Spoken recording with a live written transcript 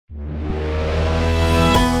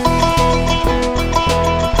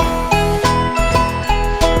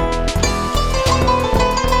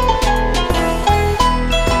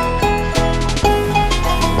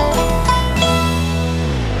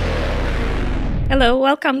Hello,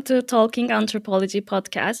 welcome to Talking Anthropology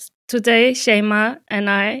podcast. Today, Shema and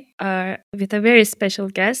I are with a very special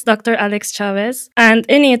guest, Dr. Alex Chavez. And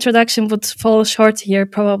any introduction would fall short here,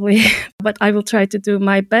 probably, but I will try to do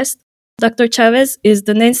my best. Dr. Chavez is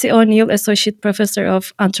the Nancy O'Neill Associate Professor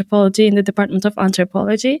of Anthropology in the Department of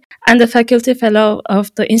Anthropology and a Faculty Fellow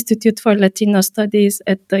of the Institute for Latino Studies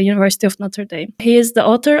at the University of Notre Dame. He is the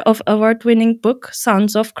author of award-winning book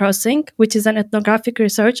Sounds of Crossing, which is an ethnographic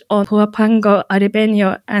research on Huapango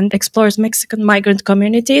Aribeño and explores Mexican migrant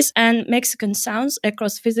communities and Mexican sounds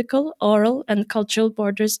across physical, oral, and cultural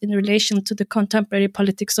borders in relation to the contemporary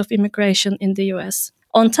politics of immigration in the U.S.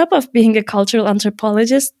 On top of being a cultural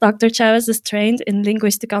anthropologist, Dr. Chavez is trained in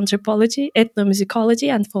linguistic anthropology,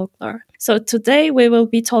 ethnomusicology, and folklore. So today we will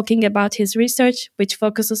be talking about his research, which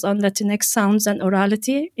focuses on Latinx sounds and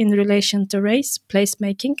orality in relation to race,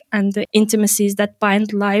 placemaking, and the intimacies that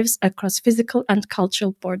bind lives across physical and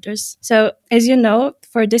cultural borders. So, as you know,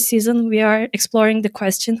 for this season, we are exploring the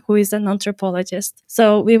question, who is an anthropologist?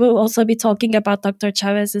 So we will also be talking about Dr.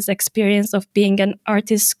 Chavez's experience of being an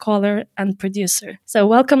artist, scholar, and producer. So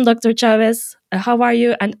welcome, Dr. Chavez. How are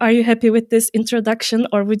you? And are you happy with this introduction,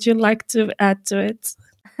 or would you like to add to it?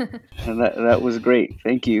 That was great.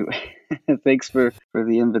 Thank you. Thanks for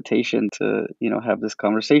the invitation to have this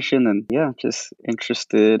conversation, and just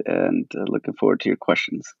interested and looking forward to your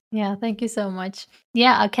questions. Yeah, thank you so much.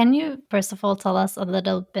 Yeah, can you first of all tell us a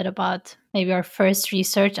little bit about maybe your first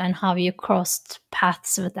research and how you crossed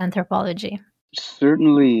paths with anthropology?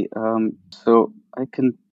 Certainly. So I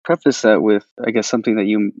can preface that with, I guess, something that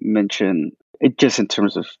you mentioned. It just in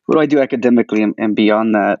terms of what do I do academically and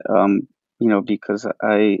beyond that. Because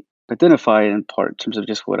I identify in part in terms of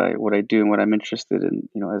just what I do and what I'm interested in,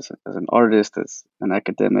 as an artist, as an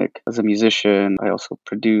academic, as a musician. I also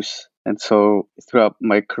produce. And so throughout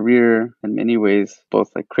my career, in many ways, both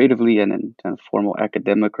like creatively and in kind of formal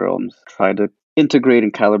academic realms, try to integrate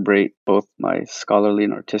and calibrate both my scholarly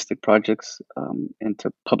and artistic projects into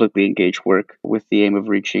publicly engaged work with the aim of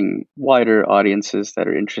reaching wider audiences that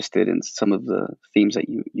are interested in some of the themes that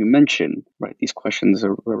you mentioned, right? These questions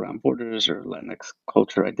are around borders or Latinx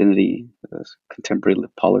culture, identity, contemporary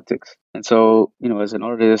politics. And so, as an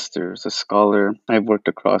artist or as a scholar, I've worked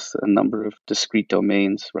across a number of discrete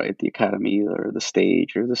domains, right? The academy or the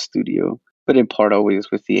stage or the studio, but in part always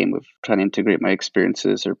with the aim of trying to integrate my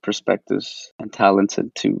experiences or perspectives and talents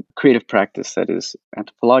into creative practice that is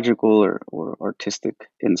anthropological or artistic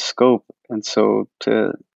in scope. And so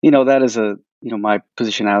that is my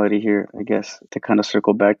positionality here, I guess, to kind of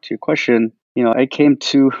circle back to your question. I came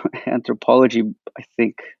to anthropology, I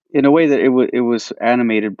think, in a way that it was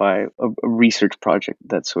animated by a research project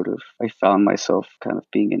that sort of I found myself kind of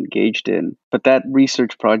being engaged in. But that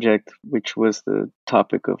research project, which was the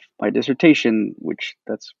topic of my dissertation, which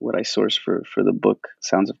that's what I sourced for the book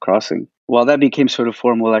Sounds of Crossing. While that became sort of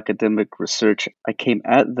formal academic research, I came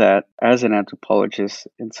at that as an anthropologist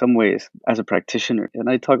in some ways, as a practitioner. And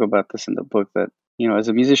I talk about this in the book that, as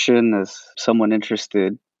a musician, as someone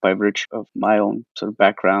interested by virtue of my own sort of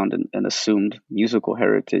background and assumed musical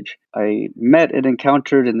heritage, I met and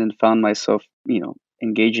encountered and then found myself,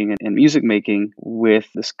 engaging in music making with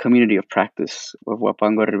this community of practice of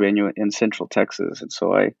Huapango Ribeño in Central Texas. And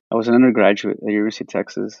so I was an undergraduate at University of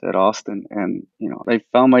Texas at Austin. And, I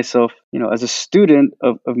found myself, as a student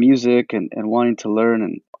of music and wanting to learn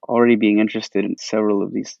and already being interested in several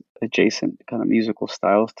of these adjacent kind of musical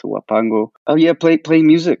styles to Huapango. Playing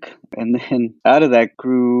music. And then out of that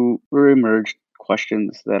grew or emerged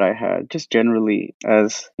questions that I had just generally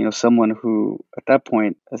as, someone who at that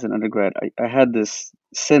point as an undergrad, I had this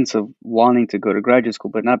sense of wanting to go to graduate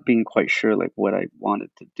school, but not being quite sure like what I wanted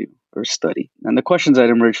to do or study. And the questions that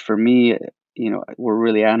emerged for me, were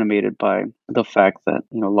really animated by the fact that,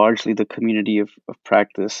 largely the community of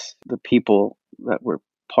practice, the people that were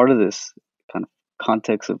part of this kind of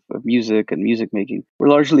context of music and music making were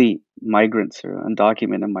largely migrants or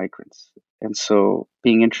undocumented migrants. And so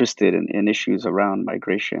being interested in issues around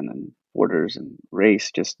migration and borders and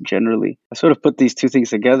race just generally, I sort of put these two things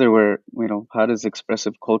together where, how does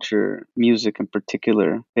expressive culture, music in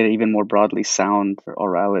particular, and even more broadly sound or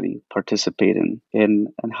orality participate in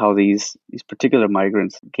and how these particular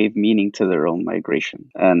migrants gave meaning to their own migration.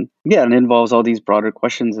 And it involves all these broader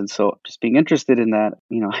questions. And so just being interested in that,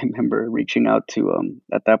 I remember reaching out to,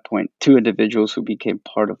 at that point, two individuals who became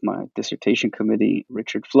part of my dissertation committee,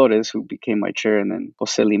 Richard Flores, who became my chair, and then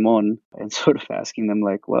Jose Limon, and sort of asking them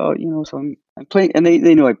like, well, so I'm playing, and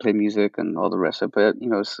they know I play music and all the rest of it,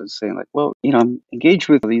 but, so saying like, well, I'm engaged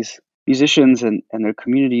with these musicians and their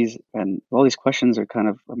communities, and all these questions are kind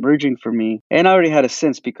of emerging for me. And I already had a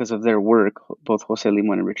sense because of their work, both Jose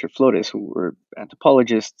Limon and Richard Flores, who were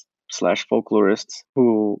anthropologists slash folklorists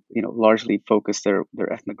who, largely focus their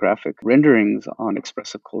ethnographic renderings on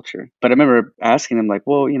expressive culture. But I remember asking them like,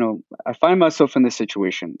 well, I find myself in this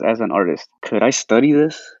situation as an artist. Could I study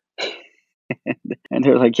this? And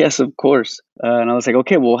they're like, yes, of course. And I was like,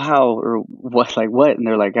 okay, well, how or what, like what? And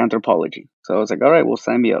they're like, anthropology. So I was like, all right, well,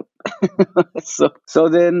 sign me up. So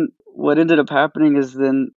then what ended up happening is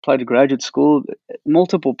then applied to graduate school,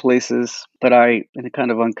 multiple places, but and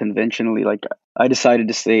kind of unconventionally, like I decided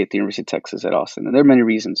to stay at the University of Texas at Austin. And there are many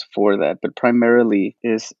reasons for that, but primarily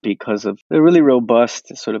is because of the really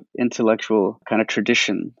robust sort of intellectual kind of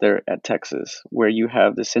tradition there at Texas, where you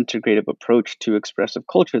have this integrative approach to expressive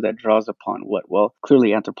culture that draws upon what? Well,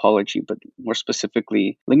 clearly anthropology, but more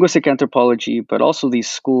specifically linguistic anthropology, but also these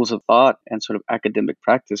schools of thought and sort of academic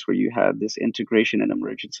practice where you had this integration and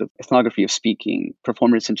emergence of ethnography of speaking,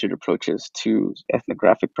 performance-centered approaches to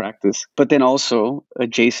ethnographic practice. But then also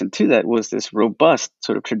adjacent to that was this robust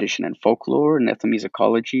sort of tradition in folklore and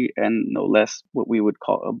ethnomusicology, and no less what we would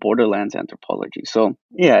call a borderlands anthropology. So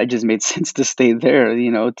yeah, it just made sense to stay there,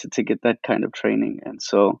 to get that kind of training. And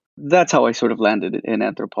so that's how I sort of landed in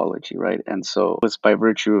anthropology, right? And so it was by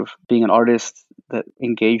virtue of being an artist that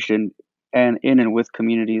engaged in and with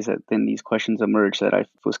communities that then these questions emerged that I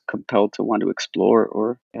was compelled to want to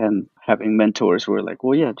explore, and having mentors who were like,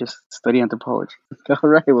 well, yeah, just study anthropology. All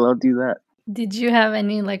right, well, I'll do that. Did you have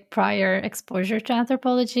any prior exposure to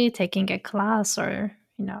anthropology, taking a class or,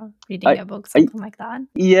 reading a book, I something like that?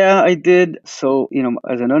 Yeah, I did. So,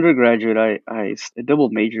 as an undergraduate, I double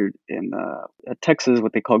majored in at Texas,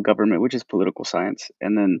 what they call government, which is political science,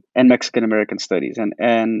 and Mexican American studies.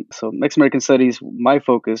 And so Mexican American studies, my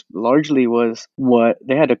focus largely was what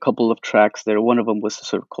they had a couple of tracks there. One of them was the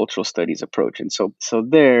sort of cultural studies approach. And so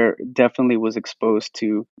there definitely was exposed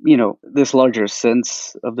to, this larger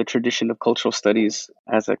sense of the tradition of cultural studies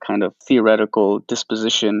as a kind of theoretical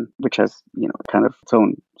disposition, which has, kind of its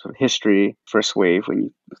own sort of history, first wave, when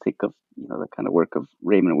you think of the kind of work of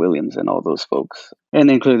Raymond Williams and all those folks, and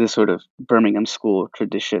include this sort of Birmingham school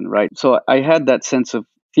tradition, right? So I had that sense of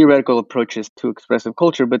theoretical approaches to expressive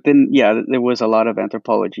culture, but then there was a lot of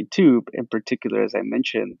anthropology too, in particular, as I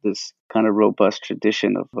mentioned, this kind of robust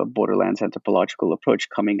tradition of a borderlands anthropological approach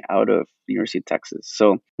coming out of the University of Texas.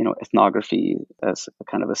 So ethnography as a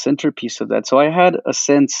kind of a centerpiece of that. So I had a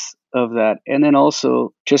sense of that. And then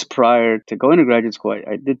also, just prior to going to graduate school,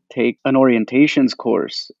 I did take an orientations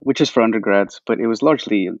course, which is for undergrads, but it was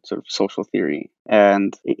largely in sort of social theory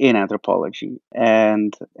and in anthropology.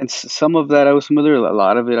 And some of that I was familiar with, a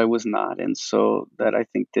lot of it I was not. And so that I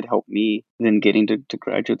think did help me then getting to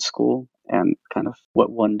graduate school, and kind of what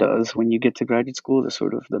one does when you get to graduate school, the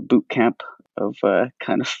sort of the boot camp of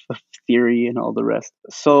kind of theory and all the rest.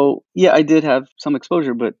 So yeah, I did have some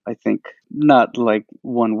exposure, but I think not like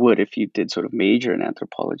one would if you did sort of major in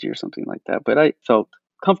anthropology or something like that. But I felt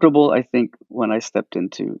comfortable, I think, when I stepped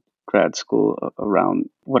into grad school around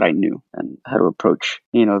what I knew and how to approach,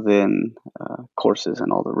 then courses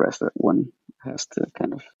and all the rest that one has to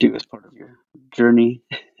kind of do as part of your journey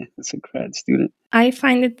as a grad student. I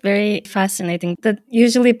find it very fascinating that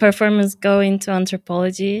usually performers go into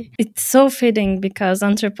anthropology. It's so fitting because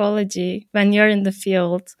anthropology, when you're in the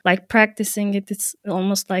field, like practicing it, it's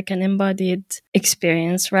almost like an embodied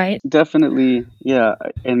experience, right? Definitely, yeah.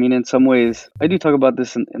 I mean, in some ways, I do talk about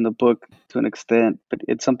this in the book to an extent, but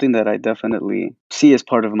it's something that I definitely see as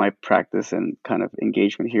part of my practice and kind of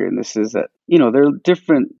engagement here. And this is that, there are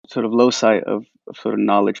different sort of loci of sort of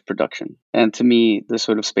knowledge production. And to me, the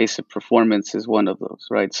sort of space of performance is one of those,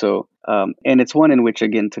 right? So, and it's one in which,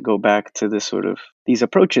 again, to go back to this sort of these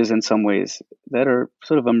approaches in some ways that are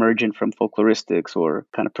sort of emergent from folkloristics or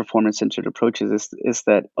kind of performance-centered approaches is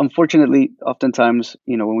that, unfortunately, oftentimes,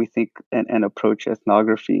 when we think and approach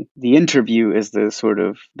ethnography, the interview is the sort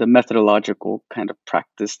of the methodological kind of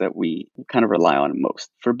practice that we kind of rely on most,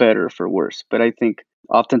 for better or for worse. But I think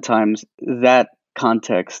oftentimes that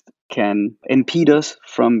context can impede us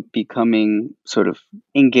from becoming sort of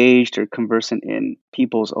engaged or conversant in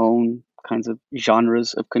people's own kinds of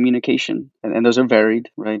genres of communication. And those are varied,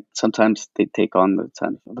 right? Sometimes they take on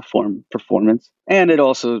the form performance. And it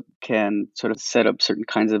also can sort of set up certain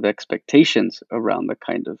kinds of expectations around the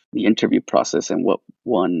kind of the interview process and what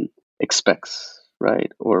one expects,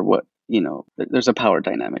 right? Or what, there's a power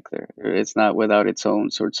dynamic there. It's not without its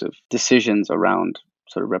own sorts of decisions around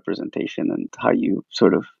sort of representation and how you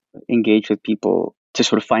sort of engage with people to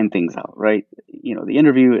sort of find things out, right? The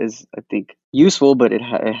interview is, I think, useful, but it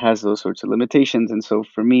has those sorts of limitations. And so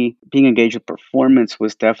for me, being engaged with performance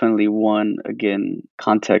was definitely one, again,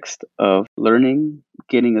 context of learning,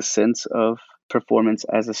 getting a sense of performance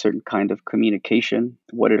as a certain kind of communication,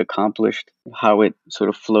 what it accomplished, how it sort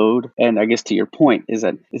of flowed. And I guess to your point is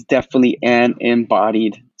that it's definitely an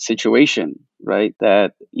embodied situation, right?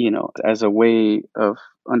 That, as a way of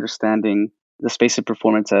understanding the space of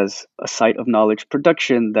performance as a site of knowledge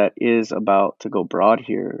production that is about, to go broad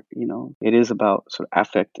here, it is about sort of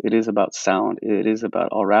affect, it is about sound, it is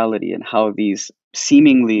about orality, and how these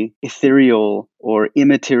seemingly ethereal or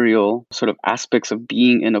immaterial sort of aspects of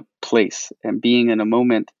being in a place and being in a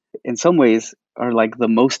moment in some ways are like the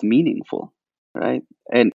most meaningful, right?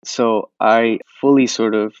 And so I fully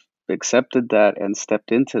sort of accepted that and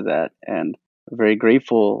stepped into that, and very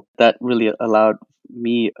grateful that really allowed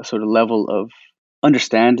me a sort of level of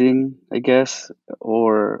understanding, I guess,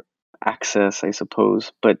 or access, I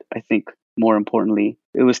suppose. But I think more importantly,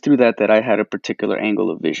 it was through that I had a particular angle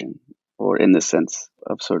of vision, or in the sense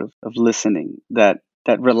of sort of listening that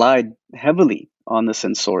relied heavily on the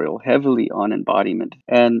sensorial, heavily on embodiment.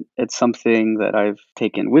 And it's something that I've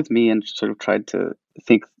taken with me and sort of tried to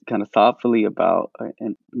think kind of thoughtfully about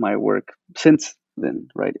in my work since then,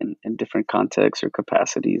 right? In different contexts or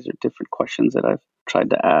capacities or different questions that I've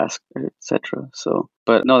tried to ask, etc. So,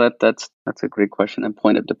 but no, that's a great question and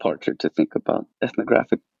point of departure to think about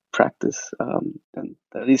ethnographic practice. And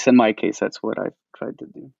at least in my case, that's what I've tried to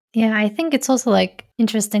do. Yeah, I think it's also like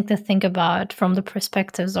interesting to think about from the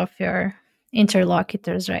perspectives of your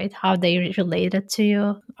interlocutors, right? How they related to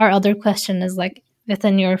you. Our other question is like,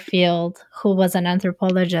 within your field, who was an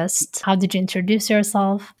anthropologist? How did you introduce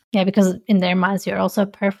yourself? Yeah, because in their minds, you're also a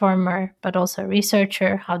performer, but also a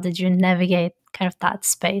researcher. How did you navigate kind of that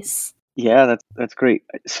space? Yeah, that's great.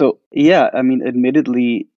 So yeah, I mean,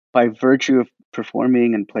 admittedly, by virtue of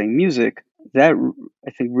performing and playing music, that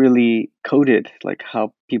I think really coded like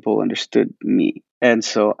how people understood me. And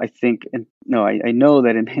so I think, and no, I know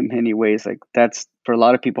that in many ways, like that's for a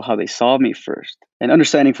lot of people how they saw me first, and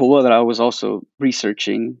understanding full well that I was also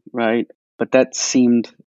researching, right? But that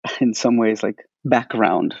seemed in some ways like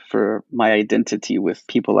background for my identity with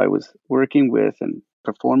people I was working with and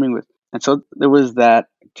performing with. And so there was that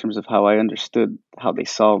in terms of how I understood how they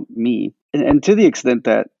saw me. And to the extent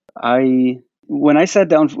that when I sat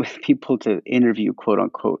down with people to interview, quote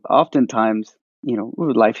unquote, oftentimes,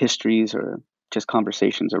 with life histories or just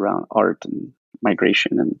conversations around art and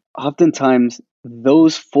migration. And oftentimes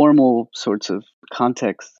those formal sorts of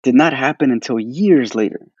contexts did not happen until years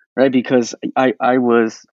later, right? Because I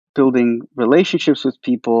was building relationships with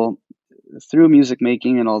people through music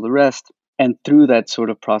making and all the rest. And through that sort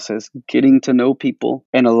of process, getting to know people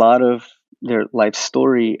and a lot of their life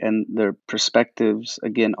story and their perspectives,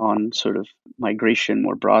 again, on sort of migration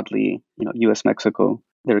more broadly, US, Mexico,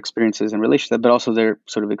 their experiences in relation to that, but also their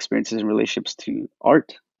sort of experiences in relationships to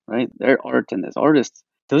art, right? Their art and as artists.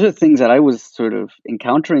 Those are things that I was sort of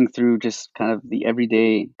encountering through just kind of the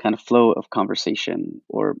everyday kind of flow of conversation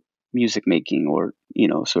or music making or,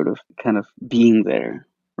 sort of kind of being there.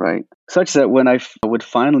 Right. Such that when I would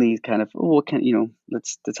finally kind of,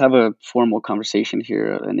 let's have a formal conversation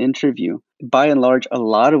here, an interview. By and large, a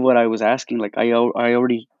lot of what I was asking, like I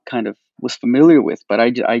already kind of was familiar with, but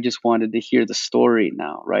I just wanted to hear the story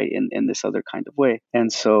now, right, in this other kind of way.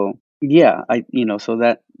 And so, yeah, so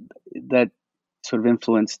that sort of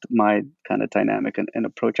influenced my kind of dynamic and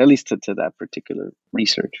approach, at least to that particular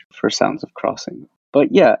research for Sounds of Crossing. But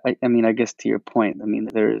yeah, I mean, I guess to your point, I mean,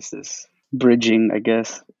 there is this bridging, I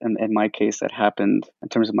guess, in my case, that happened in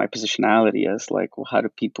terms of my positionality as like, well, how do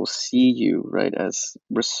people see you, right, as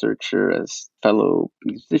researcher, as fellow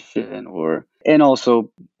musician, and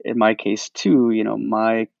also in my case too,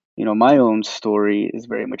 my own story is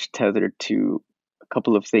very much tethered to a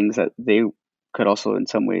couple of things that they could also in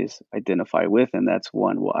some ways identify with, and that's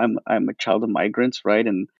one, well, I'm a child of migrants, right,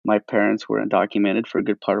 and my parents were undocumented for a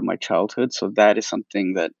good part of my childhood, so that is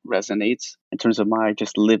something that resonates in terms of my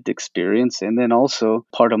just lived experience. And then also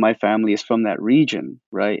part of my family is from that region,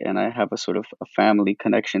 right, and I have a sort of a family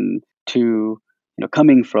connection to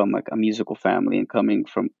coming from like a musical family and coming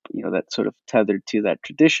from that sort of tethered to that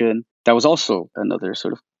tradition. That was also another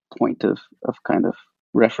sort of point of kind of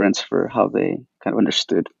reference for how they kind of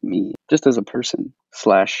understood me just as a person /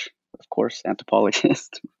 of course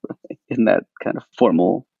anthropologist in that kind of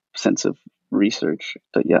formal sense of research.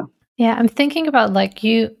 But yeah, I'm thinking about like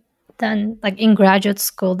you then like in graduate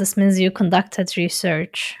school, this means you conducted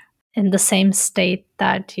research in the same state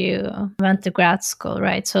that you went to grad school,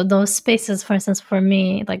 right? So those spaces, for instance, for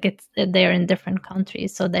me, like they're in different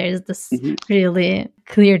countries. So there's this Mhm. really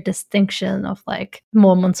clear distinction of like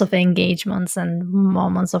moments of engagements and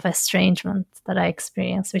moments of estrangement that I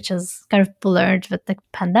experienced, which is kind of blurred with the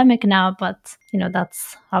pandemic now, but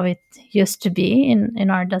that's how it used to be in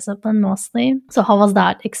our discipline mostly. So how was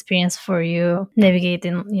that experience for you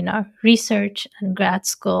navigating, research and grad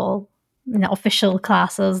school, official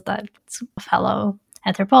classes that fellow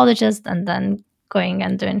anthropologists, and then going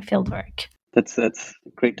and doing field work? That's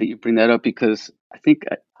great that you bring that up, because I think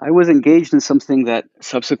I was engaged in something that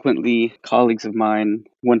subsequently colleagues of mine,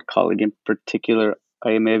 one colleague in particular,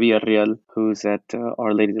 Aime Villarreal, who's at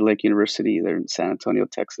Our Lady of the Lake University there in San Antonio,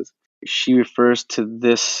 Texas, she refers to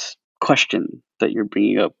this question that you're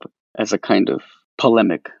bringing up as a kind of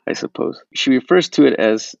polemic, I suppose. She refers to it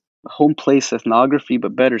as home place ethnography,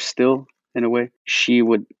 but better still, in a way.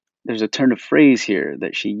 There's a turn of phrase here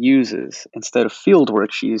that she uses. Instead of field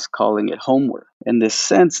work, she's calling it homework. In the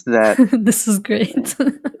sense that This is great.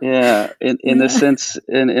 yeah, in the sense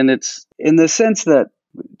it's in the sense that,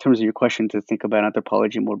 in terms of your question, to think about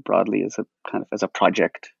anthropology more broadly as a kind of as a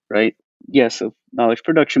project, right? Yes, of knowledge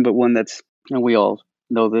production, but one that's, we all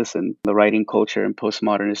know this, and the writing culture and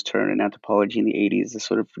postmodernist turn in anthropology in the 80s, this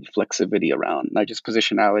sort of reflexivity around not just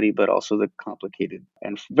positionality, but also the complicated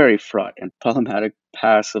and very fraught and problematic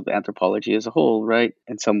past of anthropology as a whole, right?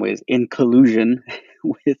 In some ways, in collusion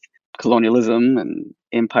with colonialism and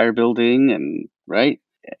empire building, and right.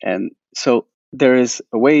 And so there is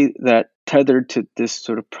a way that, tethered to this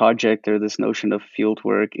sort of project or this notion of field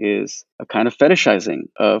work, is a kind of fetishizing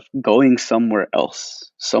of going somewhere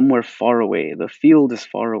else, somewhere far away. The field is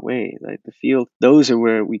far away, right? The field, those are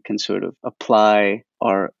where we can sort of apply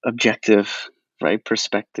our objective, right,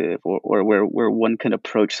 perspective, or where one can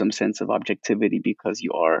approach some sense of objectivity because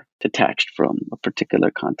you are detached from a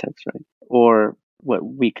particular context, right? Or what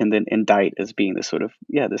we can then indict as being this sort of,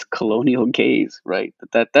 this colonial gaze, right?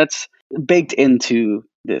 That's baked into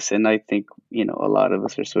this. And I think, a lot of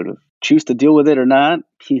us are sort of choose to deal with it or not.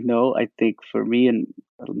 I think for me and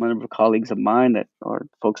a number of colleagues of mine that are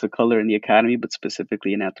folks of color in the academy, but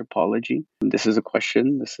specifically in anthropology, this is a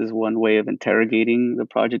question. This is one way of interrogating the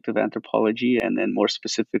project of anthropology. And then more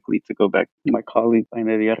specifically, to go back to my colleague,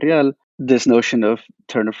 Jaime Villarreal, this notion of,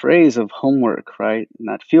 turn of phrase, of homework, right?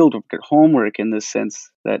 Not field work, but homework, in the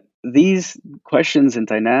sense that these questions and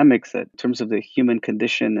dynamics, that in terms of the human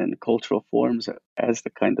condition and cultural forms as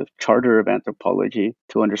the kind of charter of anthropology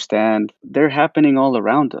to understand, they're happening all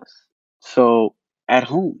around us. So at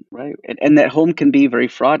home, right? And that home can be very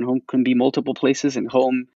fraught, and home can be multiple places, and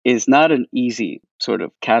home is not an easy sort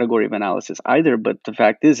of category of analysis either. But the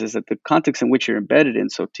fact is that the context in which you're embedded in.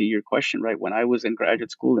 So to your question, right, when I was in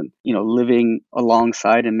graduate school and, living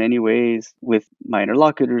alongside in many ways with my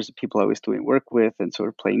interlocutors, the people I was doing work with, and sort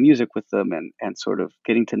of playing music with them, and sort of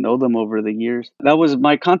getting to know them over the years, that was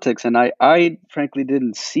my context. And I frankly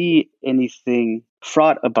didn't see anything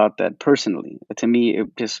fraught about that personally. To me,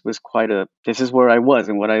 it just was this is where I was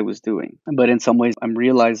and what I was doing. But in some ways, I'm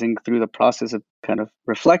realizing through the process of kind of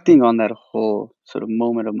reflecting on that whole sort of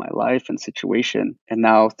moment of my life and situation, and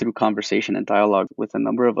now through conversation and dialogue with a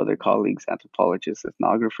number of other colleagues, anthropologists,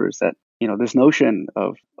 ethnographers, that, this notion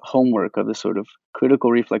of homework, of the sort of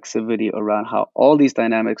critical reflexivity around how all these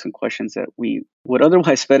dynamics and questions that we would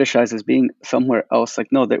otherwise fetishize as being somewhere else, like,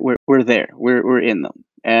 no, that we're there, we're in them.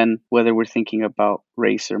 And whether we're thinking about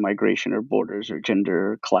race or migration or borders or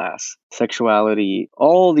gender or class, sexuality,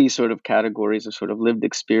 all these sort of categories of sort of lived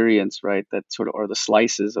experience, right, that sort of are the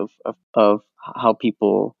slices of how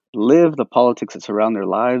people live, the politics that surround their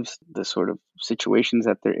lives, the sort of situations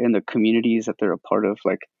that they're in, the communities that they're a part of,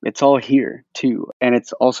 like, it's all here too. And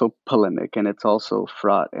it's also polemic, and it's also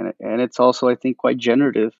fraught, and it's also, I think, quite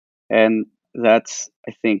generative. And that's,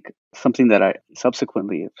 I think, something that I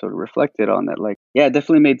subsequently sort of reflected on, that, like, yeah, it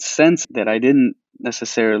definitely made sense that I didn't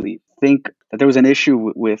necessarily think that there was an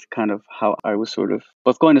issue with kind of how I was sort of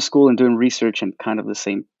both going to school and doing research in kind of the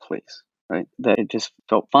same place, right? That it just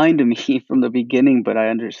felt fine to me from the beginning, but I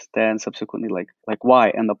understand subsequently, like why,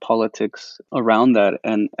 and the politics around that.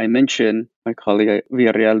 And I mentioned my colleague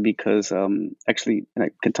Villarreal because actually, and I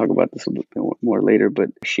can talk about this a little bit more later, but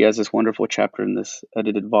she has this wonderful chapter in this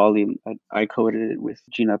edited volume. I co-edited it with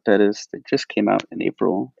Gina Perez that just came out in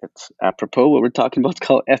April. It's apropos what we're talking about. It's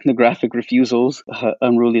called Ethnographic Refusals,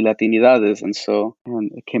 Unruly Latinidades. And so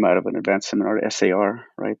it came out of an advanced seminar at SAR,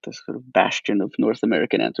 right? This sort of bastion of North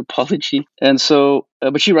American anthropology. And so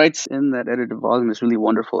But she writes in that edited volume this really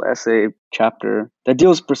wonderful essay chapter that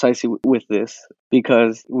deals precisely with this,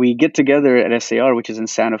 because we get together at SAR, which is in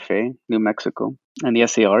Santa Fe, New Mexico. And the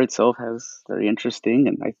SAR itself has very interesting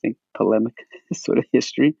and I think polemic sort of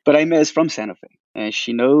history. But Aime is from Santa Fe, and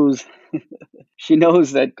she knows she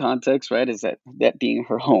knows that context, right? Is that being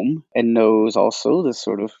her home, and knows also the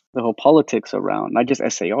sort of the whole politics around not just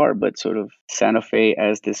SAR, but sort of Santa Fe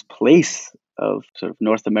as this place of sort of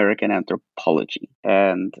North American anthropology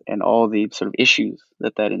and all the sort of issues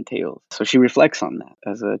that entails. So she reflects on that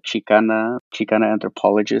as a Chicana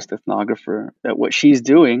anthropologist, ethnographer, that what she's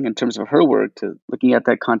doing in terms of her work to looking at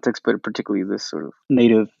that context, but particularly this sort of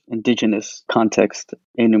native indigenous context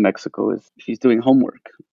in New Mexico, is she's doing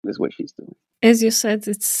homework, is what she's doing. As you said,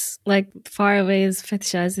 it's like far away is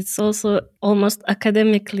fetishized. It's also almost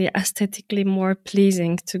academically, aesthetically more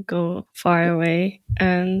pleasing to go far away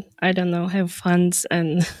and, I don't know, have funds.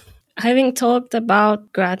 And having talked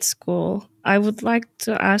about grad school, I would like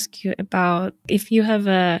to ask you about if you have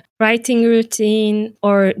a writing routine,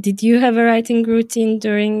 or did you have a writing routine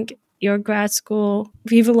during your grad school?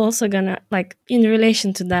 We will also gonna, like, in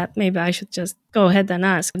relation to that, maybe I should just go ahead and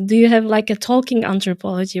ask, do you have like a talking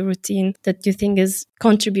anthropology routine that you think is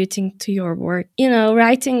contributing to your work? You know,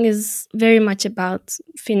 writing is very much about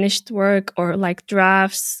finished work or like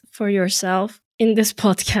drafts for yourself. In this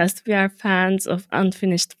podcast, we are fans of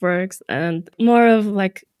unfinished works and more of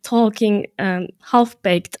like talking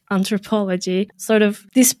half-baked anthropology, sort of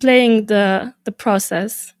displaying the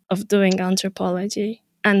process of doing anthropology.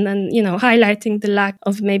 And then, you know, highlighting the lack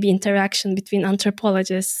of maybe interaction between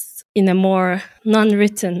anthropologists in a more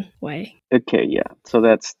non-written way. Okay, yeah. So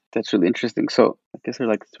that's really interesting. So I guess there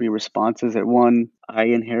are like three responses. At one, I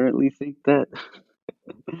inherently think that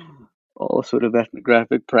all sort of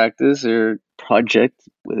ethnographic practice or project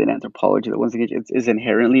within anthropology that once again is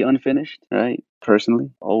inherently unfinished, right?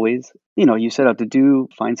 Personally, always. You know, you set out to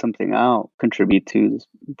find something out, contribute to this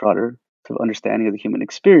broader sort of understanding of the human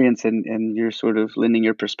experience, and you're sort of lending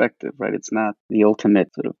your perspective, right? It's not the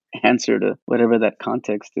ultimate sort of answer to whatever that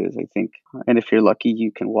context is, I think. And if you're lucky,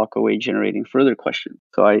 you can walk away generating further questions.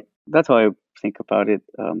 So that's how I think about it,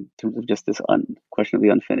 in terms of just this question of the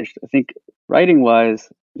unfinished. I think writing wise,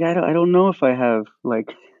 yeah, I don't know if I have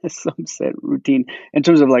like some set routine in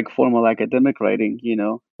terms of like formal academic writing, you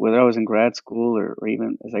know, whether I was in grad school or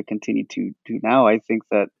even as I continue to do now. I think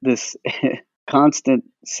that this constant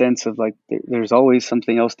sense of like there's always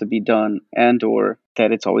something else to be done, and or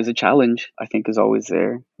that it's always a challenge, I think is always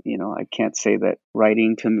there. You know, I can't say that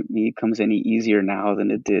writing to me comes any easier now than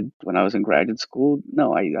it did when I was in graduate school.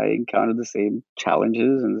 No, I encountered the same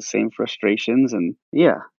challenges and the same frustrations, and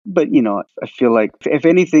yeah. But you know, I feel like if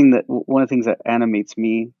anything, that one of the things that animates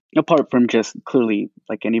me, apart from just clearly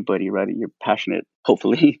like anybody, right, you're passionate,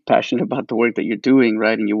 hopefully passionate about the work that you're doing,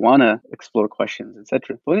 right, and you want to explore questions,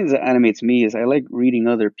 etc. One of the things that animates me is I like reading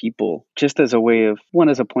other people just as a way of, one,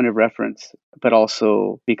 as a point of reference, but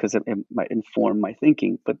also because it might inform my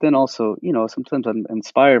thinking. But then also, you know, sometimes I'm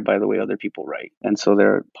inspired by the way other people write, and so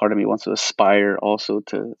part of me wants to aspire also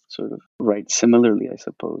to sort of write similarly, I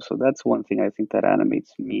suppose. So that's one thing I think that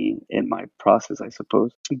animates me in my process, I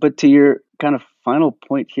suppose. But to your kind of final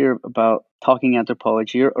point here about talking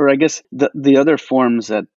anthropology, or I guess the other forms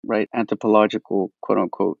that, right, anthropological quote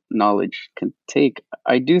unquote knowledge can take,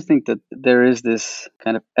 I do think that there is this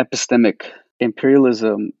kind of epistemic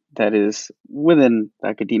imperialism that is within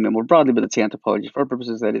academia more broadly, but it's anthropology for our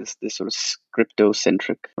purposes, that is this sort of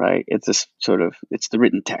scriptocentric, right? It's this sort of, it's the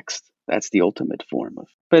written text. That's the ultimate form of.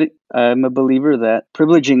 But I'm a believer that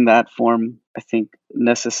privileging that form, I think,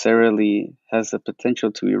 necessarily has the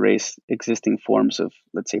potential to erase existing forms of,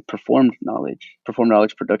 let's say, performed knowledge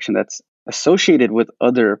production that's associated with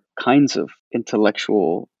other kinds of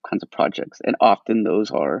intellectual kinds of projects. And often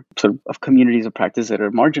those are sort of communities of practice that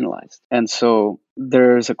are marginalized. And so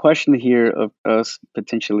there's a question here of us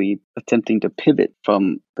potentially attempting to pivot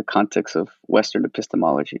from the context of Western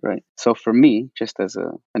epistemology, right? So for me, just as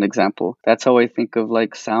an example, that's how I think of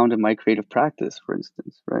like sound in my creative practice, for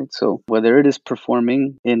instance, right? So whether it is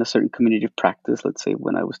performing in a certain community of practice, let's say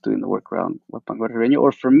when I was doing the work around Wapango,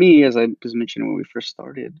 or for me, as I was mentioning when we first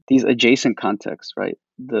started, these adjacent contexts, right?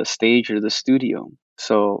 The stage or the studio.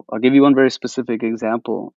 So I'll give you one very specific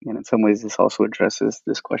example, and in some ways this also addresses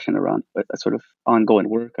this question around a sort of ongoing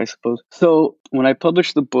work, I suppose. So when I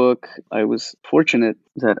published the book, I was fortunate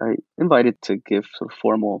that I invited to give sort of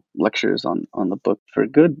formal lectures on the book for a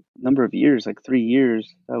good number of years, like 3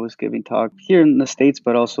 years. I was giving talk here in the States,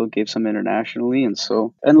 but also gave some internationally, and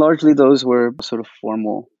largely those were sort of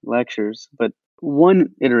formal lectures. But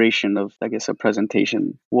one iteration of, I guess, a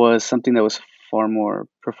presentation was something that was far more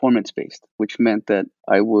performance based, which meant that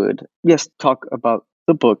I would, yes, talk about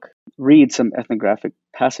the book, read some ethnographic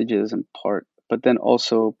passages in part, but then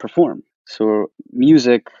also perform. So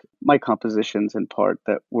music, my compositions in part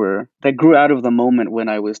that grew out of the moment when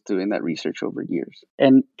I was doing that research over years.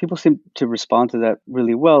 And people seemed to respond to that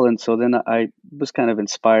really well. And so then I was kind of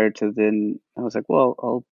inspired to then I was like,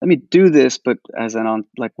 well, let me do this, but as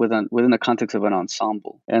within the context of an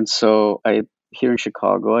ensemble. And so here in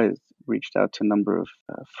Chicago, I reached out to a number of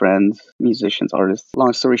friends, musicians, artists.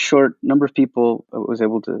 Long story short, number of people I was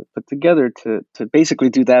able to put together to basically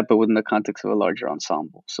do that, but within the context of a larger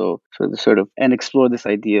ensemble. So and explore this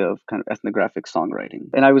idea of kind of ethnographic songwriting.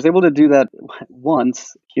 And I was able to do that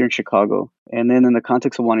once here in Chicago. And then in the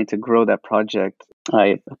context of wanting to grow that project,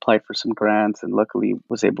 I applied for some grants and luckily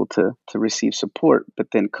was able to receive support. But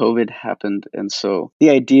then COVID happened. And so the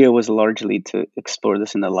idea was largely to explore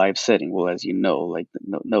this in a live setting. Well, as you know, like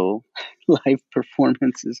no live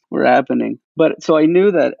performances were happening. But so I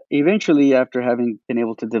knew that eventually, after having been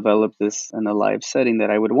able to develop this in a live setting, that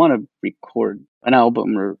I would want to record an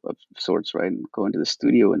album or of sorts, right? And go into the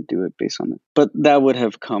studio and do it based on it. But that would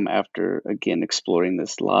have come after, again, exploring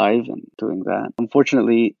this live and doing that.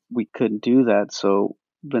 Unfortunately, we couldn't do that. So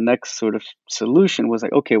the next sort of solution was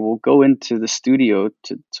like, okay, we'll go into the studio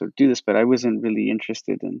to sort of do this, but I wasn't really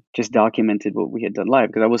interested in just documented what we had done live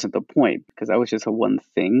because that wasn't the point, because that was just a one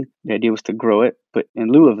thing. The idea was to grow it. But in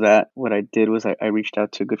lieu of that, what I did was I reached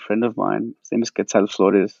out to a good friend of mine. His name is Quetzal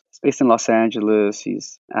Flores. He's based in Los Angeles.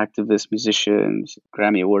 He's activist, musician,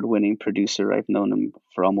 Grammy Award winning producer. I've known him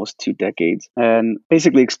for almost 2 decades and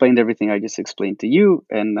basically explained everything I just explained to you.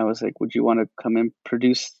 And I was like, would you want to come and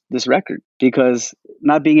produce this record? Because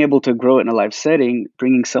not being able to grow it in a live setting,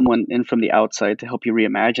 bringing someone in from the outside to help you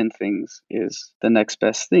reimagine things is the next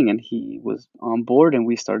best thing. And he was on board and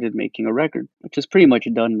we started making a record, which is pretty much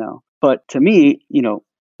done now. But to me,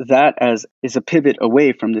 that is a pivot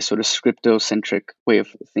away from this sort of scriptocentric way of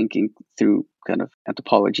thinking through kind of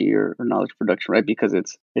anthropology or knowledge production, right? Because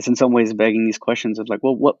it's in some ways begging these questions of like,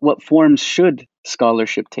 well, what forms should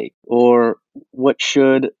scholarship take, or what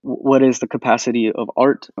is the capacity of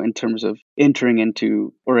art in terms of entering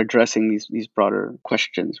into or addressing these broader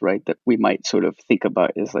questions, right? That we might sort of think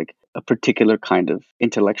about as like a particular kind of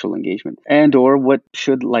intellectual engagement, and or what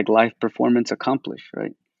should like live performance accomplish,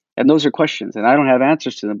 right? And those are questions, and I don't have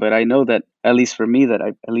answers to them, but I know that, at least for me, that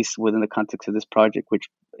at least within the context of this project, which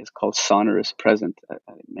is called Sonorous Present, I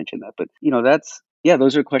mentioned that, but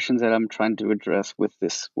those are questions that I'm trying to address with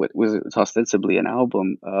this, what was ostensibly an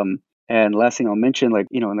album. And last thing I'll mention, like,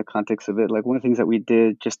 in the context of it, like one of the things that we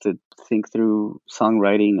did just to think through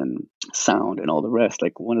songwriting and sound and all the rest,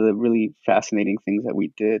 like one of the really fascinating things that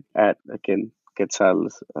we did at, again,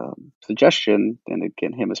 Quetzal's suggestion, and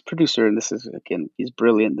again, him as producer, and this is, again, he's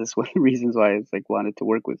brilliant. This is one of the reasons why I wanted to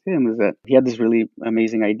work with him, is that he had this really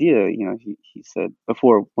amazing idea. He said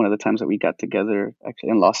before, one of the times that we got together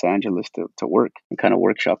actually in Los Angeles to work and kind of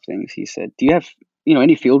workshop things, he said, do you have,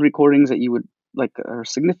 any field recordings that you would like are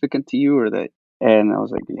significant to you, or that? And I was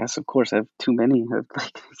like, yes, of course, I have too many.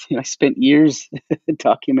 I spent years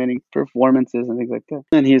documenting performances and things like that.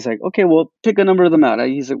 And he's like, okay, well, pick a number of them out.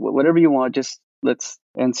 He's like, whatever you want, just let's.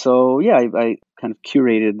 And so, yeah, I kind of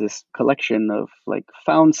curated this collection of like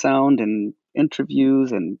found sound and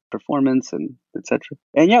interviews and performance and etc.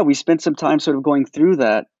 And yeah, we spent some time sort of going through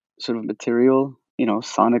that sort of material,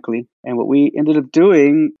 sonically. And what we ended up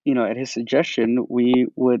doing, at his suggestion, we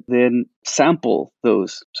would then sample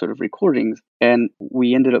those sort of recordings. And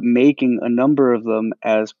we ended up making a number of them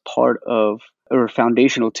as part of or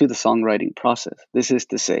foundational to the songwriting process. This is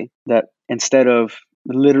to say that instead of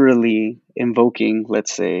literally invoking,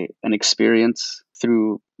 let's say, an experience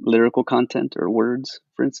through lyrical content or words,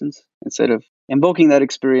 for instance, instead of invoking that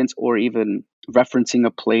experience or even referencing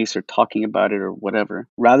a place or talking about it or whatever,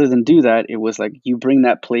 rather than do that, it was like you bring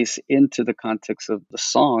that place into the context of the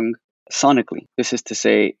song sonically. This is to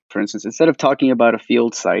say, for instance, instead of talking about a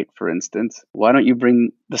field site, for instance, why don't you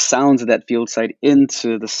bring the sounds of that field site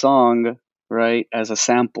into the song, right, as a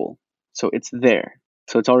sample? So it's there.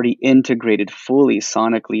 So it's already integrated fully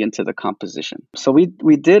sonically into the composition. So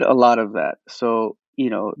we did a lot of that. So,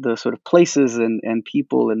 the sort of places and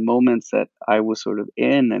people and moments that I was sort of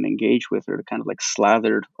in and engaged with are kind of like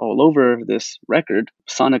slathered all over this record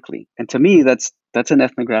sonically. And to me, that's an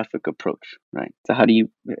ethnographic approach, right? So how do you,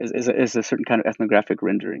 is a certain kind of ethnographic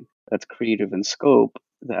rendering that's creative in scope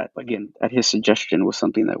that, again, at his suggestion was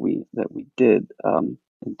something that we did.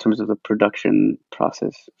 in terms of the production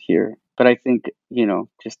process here. But I think,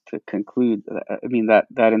 just to conclude, I mean,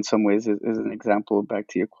 that in some ways is an example, back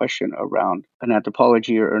to your question, around an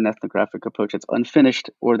anthropology or an ethnographic approach that's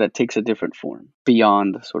unfinished or that takes a different form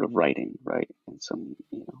beyond sort of writing, right? In some,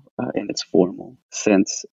 in its formal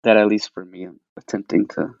sense, that at least for me, I'm attempting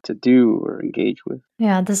to do or engage with.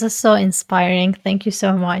 Yeah, this is so inspiring. Thank you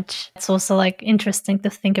so much. It's also like interesting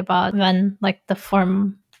to think about when like the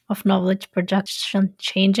form of knowledge production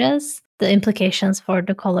changes, the implications for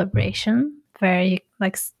the collaboration, where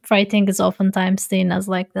like writing is oftentimes seen as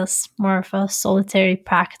like this more of a solitary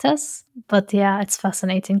practice. But yeah, it's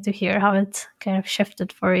fascinating to hear how it kind of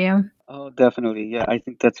shifted for you. Oh, definitely. Yeah, I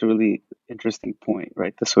think that's a really interesting point,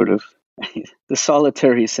 right? The sort of the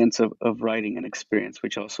solitary sense of writing and experience,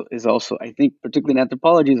 which also, I think, particularly in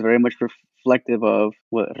anthropology, is very much reflective of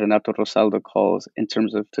what Renato Rosaldo calls, in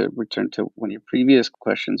terms of, to return to one of your previous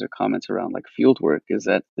questions or comments around like field work, is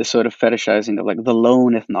that this sort of fetishizing of like the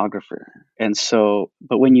lone ethnographer. And so,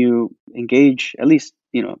 but when you engage, at least,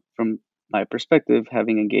 from my perspective,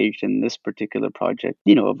 having engaged in this particular project,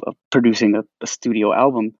 of producing a studio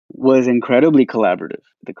album, was incredibly collaborative.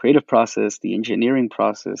 The creative process, the engineering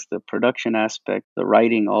process, the production aspect, the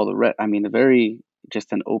writing, all the I mean, a very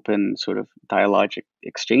just an open sort of dialogic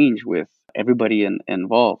exchange with everybody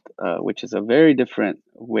involved, which is a very different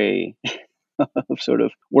way of sort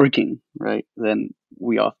of working, right, than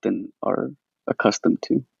we often are accustomed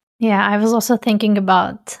to. Yeah, I was also thinking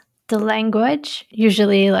about the language.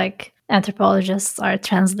 Usually, like anthropologists are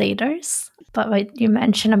translators, but what you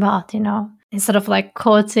mentioned about, instead of like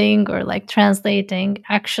quoting or like translating,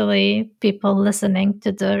 actually people listening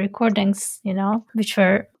to the recordings, which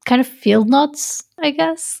were kind of field notes, I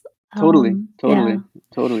guess. Totally, Yeah.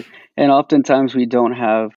 totally. And oftentimes we don't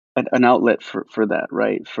have an outlet for that,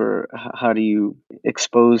 right? For how do you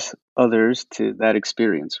expose others to that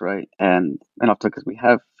experience, right? And often because we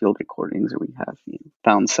have field recordings or we have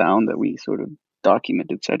found sound that we sort of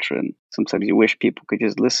document, etc. And sometimes you wish people could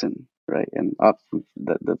just listen, right? And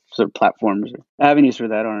the sort of platforms or avenues for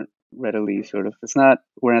that aren't readily sort of. It's not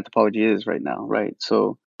where anthropology is right now, right?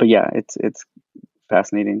 So, but yeah, it's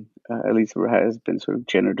fascinating. At least it has been sort of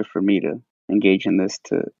generative for me to engage in this,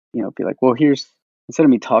 to be like, well, here's, instead of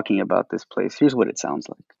me talking about this place, here's what it sounds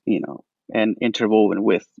like, and interwoven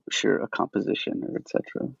with, sure, a composition or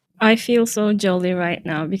etc. I feel so jolly right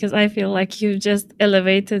now because I feel like you just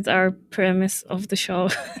elevated our premise of the show.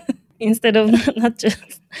 Instead of not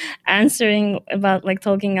just answering about like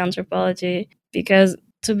talking anthropology, because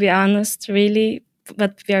to be honest, really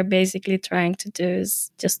what we are basically trying to do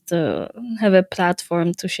is just to have a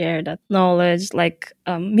platform to share that knowledge, like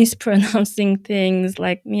mispronouncing things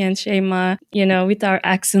like me and Shema, with our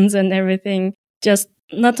accents and everything, just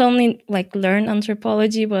not only like learn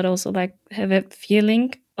anthropology, but also like have a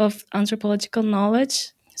feeling of anthropological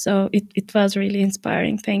knowledge. So it was really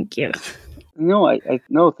inspiring. Thank you. No, I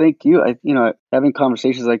no, thank you. Having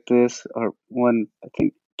conversations like this are, one, I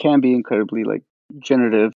think, can be incredibly like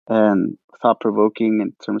generative and thought provoking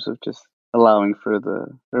in terms of just allowing for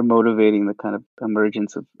or motivating the kind of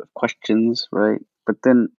emergence of questions, right? But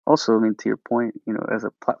then also, I mean, to your point, as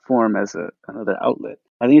a platform, as another outlet,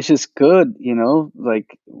 I think it's just good,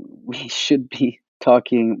 like we should be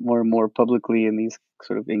talking more and more publicly in these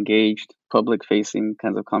sort of engaged, public facing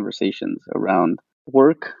kinds of conversations around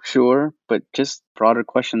work, sure, but just broader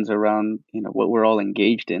questions around, what we're all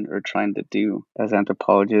engaged in or trying to do as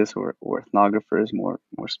anthropologists or ethnographers, more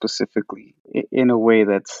specifically, in a way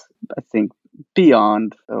that's, I think,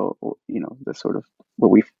 beyond, the sort of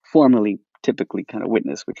what we formally typically kind of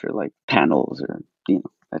witness, which are like panels or,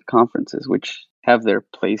 at conferences, which have their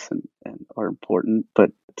place and are important.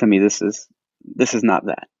 But to me, this is not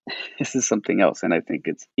that. This is something else, and I think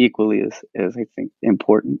it's equally as I think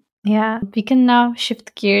important. Yeah, we can now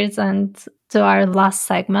shift gears and to our last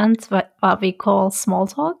segment, what we call small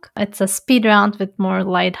talk. It's a speed round with more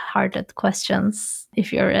light-hearted questions,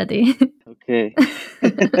 if you're ready. Okay.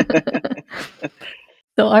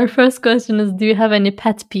 So our first question is, do you have any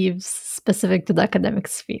pet peeves specific to the academic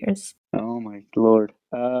spheres? Oh my Lord.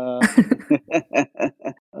 I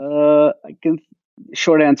can.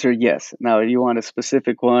 Short answer, yes. Now, if you want a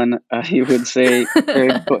specific one, you would say,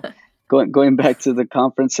 going back to the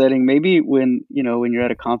conference setting, maybe when you're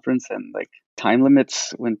at a conference and like time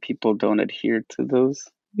limits, when people don't adhere to those,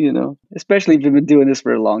 especially if you've been doing this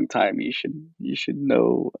for a long time, you should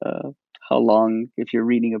know how long, if you're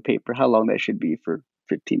reading a paper, how long that should be for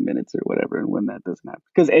 15 minutes or whatever, and when that doesn't happen,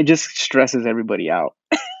 because it just stresses everybody out.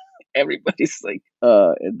 Everybody's like,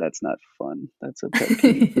 and that's not fun. That's a pet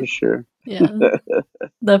peeve for sure. Yeah,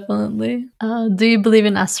 definitely. Do you believe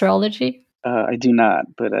in astrology? I do not,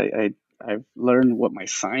 but I've learned what my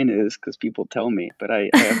sign is because people tell me, but I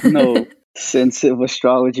have no sense of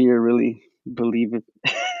astrology or really believe it.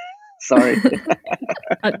 Sorry.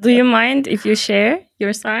 Do you mind if you share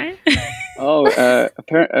your sign? Oh,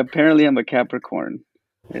 apparently I'm a Capricorn,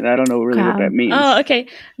 and I don't know really what that Okay. means. Oh, okay.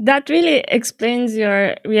 That really explains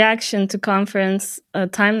your reaction to conference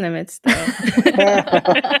time limits, though.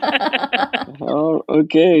 Oh,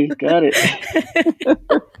 okay, got it.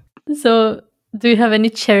 So, do you have any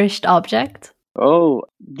cherished object? Oh,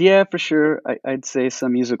 yeah, for sure. I'd say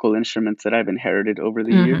some musical instruments that I've inherited over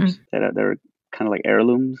the years that are kind of like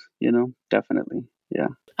heirlooms, definitely. Yeah.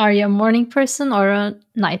 Are you a morning person or a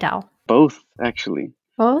night owl? Both, actually.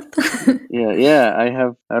 Both? Yeah.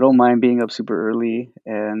 I don't mind being up super early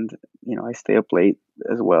and, I stay up late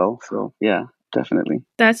as well. So, yeah, definitely.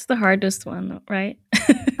 That's the hardest one, right?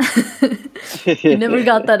 You never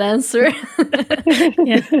got that answer.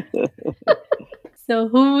 Yeah. So,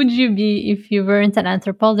 who would you be if you weren't an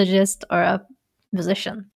anthropologist or a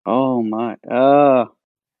musician? Oh my.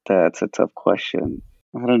 That's a tough question.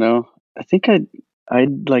 I don't know. I think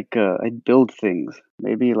I'd build things.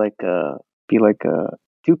 Maybe be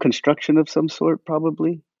do construction of some sort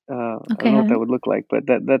probably. I don't know what Okay. that would look like, but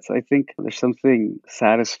that's I think there's something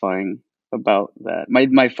satisfying about that.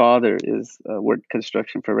 My father is worked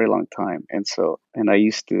construction for a very long time, and I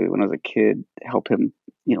used to when I was a kid help him,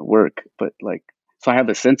 work, but so I have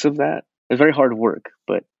a sense of that. It's very hard work,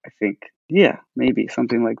 but I think yeah, maybe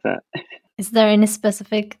something like that. Is there any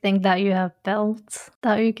specific thing that you have built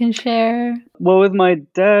that you can share? Well, with my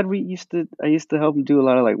dad, I used to help him do a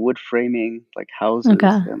lot of wood framing, like houses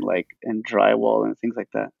Okay. and drywall and things like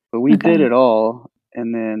that. But we did Okay. it all.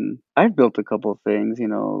 And then I've built a couple of things,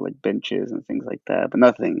 like benches and things like that, but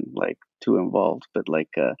nothing like too involved. But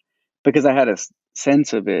because I had a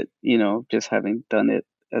sense of it, just having done it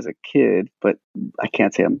as a kid, but I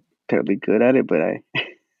can't say I'm terribly good at it, but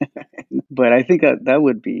but I think that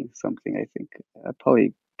would be something I think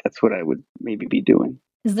probably that's what I would maybe be doing.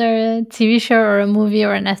 Is there a TV show or a movie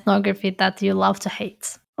or an ethnography that you love to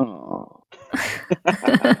hate? Oh.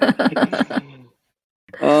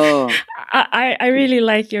 Oh. I really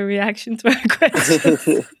like your reaction to our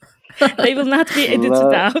questions. They will not be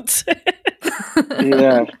edited out.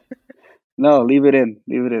 Yeah. No, leave it in.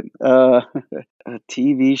 Leave it in. A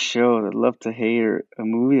TV show I'd love to hate or a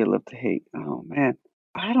movie I'd love to hate. Oh man.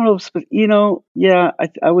 I don't know, yeah,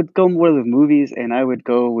 I would go more with movies, and I would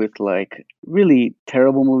go with really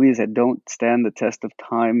terrible movies that don't stand the test of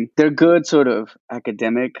time. They're good, sort of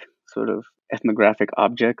academic, sort of ethnographic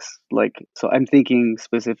objects. So I'm thinking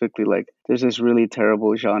specifically there's this really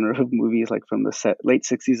terrible genre of movies from the late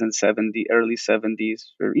 60s and 70s, early 70s,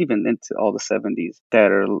 or even into all the 70s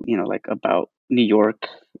that are about New York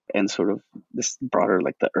and sort of this broader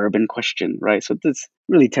the urban question, right? So this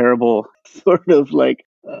really terrible sort of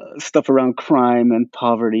stuff around crime and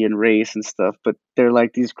poverty and race and stuff, but they're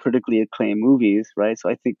these critically acclaimed movies, right? So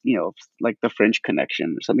I think The French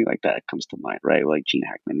Connection or something like that comes to mind, right? Like Gene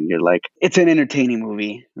Hackman, and you're it's an entertaining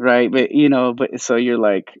movie, right? But but so you're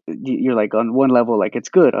on one level it's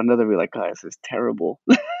good, on another you're oh, this is terrible.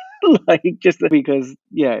 Just because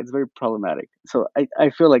yeah, it's very problematic. So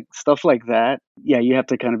I feel like stuff like that, yeah, you have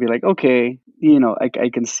to kind of be okay, I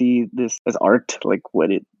can see this as art,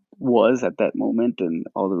 what it was at that moment and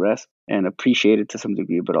all the rest, and appreciate it to some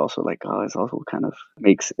degree, but also oh, it's also kind of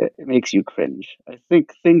it makes you cringe. I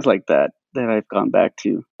think things like that I've gone back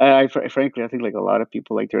to. Frankly, I think a lot of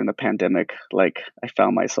people during the pandemic, I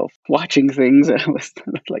found myself watching things and I was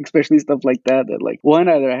especially stuff like that one,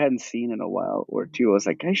 either I hadn't seen in a while, or two, I was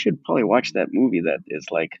I should probably watch that movie that is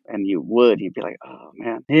and you'd be oh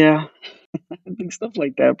man, yeah. I think stuff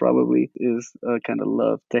like that probably is a kind of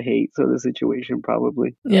love to hate sort of situation,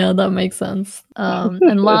 probably. Yeah, that makes sense.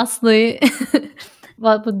 And lastly,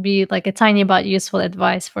 what would be a tiny but useful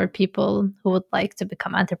advice for people who would like to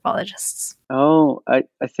become anthropologists? Oh, I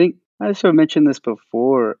think I sort of mentioned this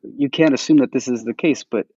before. You can't assume that this is the case,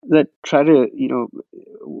 but that try to,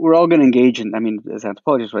 we're all going to engage in, I mean, as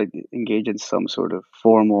anthropologists, right, engage in some sort of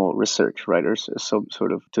formal research, right, or some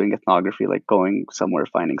sort of doing ethnography, going somewhere,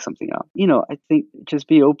 finding something out. I think just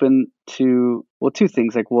be open to, well, two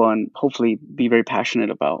things. One, hopefully be very passionate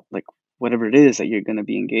about whatever it is that you're going to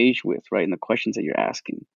be engaged with, right, and the questions that you're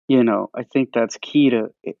asking. I think that's key to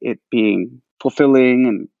it being fulfilling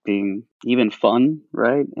and being even fun,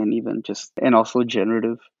 right? And even and also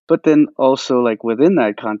generative. But then also within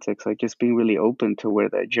that context, just being really open to where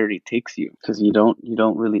that journey takes you, because you don't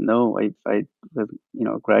really know. I with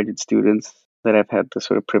graduate students, that I've had the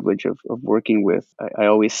sort of privilege of working with, I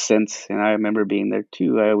always sense, and I remember being there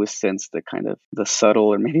too, I always sense the kind of the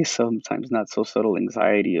subtle or maybe sometimes not so subtle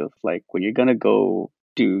anxiety of like when you're going to go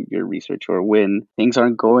do your research or when things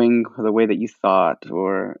aren't going the way that you thought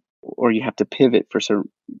or you have to pivot for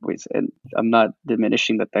certain ways. And I'm not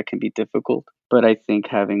diminishing that that can be difficult, but I think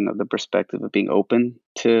having the perspective of being open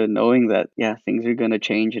to knowing that, yeah, things are going to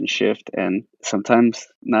change and shift. And sometimes,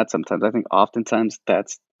 not sometimes, I think oftentimes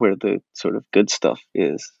that's where the sort of good stuff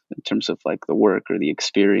is in terms of like the work or the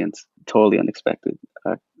experience, totally unexpected.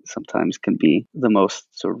 Sometimes can be the most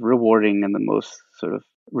sort of rewarding and the most sort of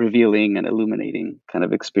revealing and illuminating kind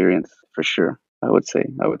of experience for sure. I would say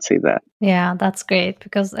that. Yeah, that's great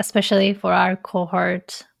because especially for our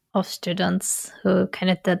cohort of students who kind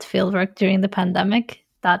of did fieldwork during the pandemic,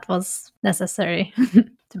 that was necessary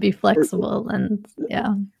to be flexible and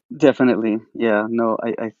yeah. Definitely. Yeah. No,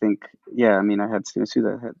 I think, yeah, I mean, I had students who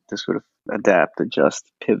that had to sort of adapt,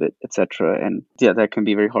 adjust, pivot, etc. And yeah, that can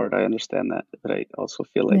be very hard. I understand that. But I also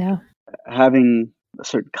feel like Yeah. having a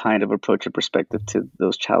certain kind of approach or perspective to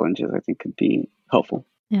those challenges, I think could be helpful.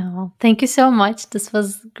 Yeah. Well, thank you so much. This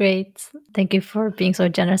was great. Thank you for being so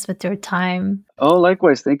generous with your time. Oh,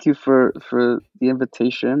 likewise. Thank you for the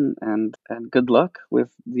invitation and good luck with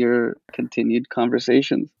your continued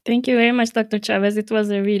conversations. Thank you very much, Dr. Chavez. It was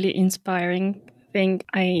a really inspiring thing.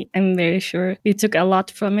 I am very sure we took a lot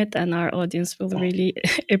from it and our audience will really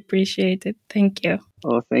appreciate it. Thank you.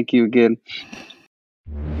 Oh, thank you again.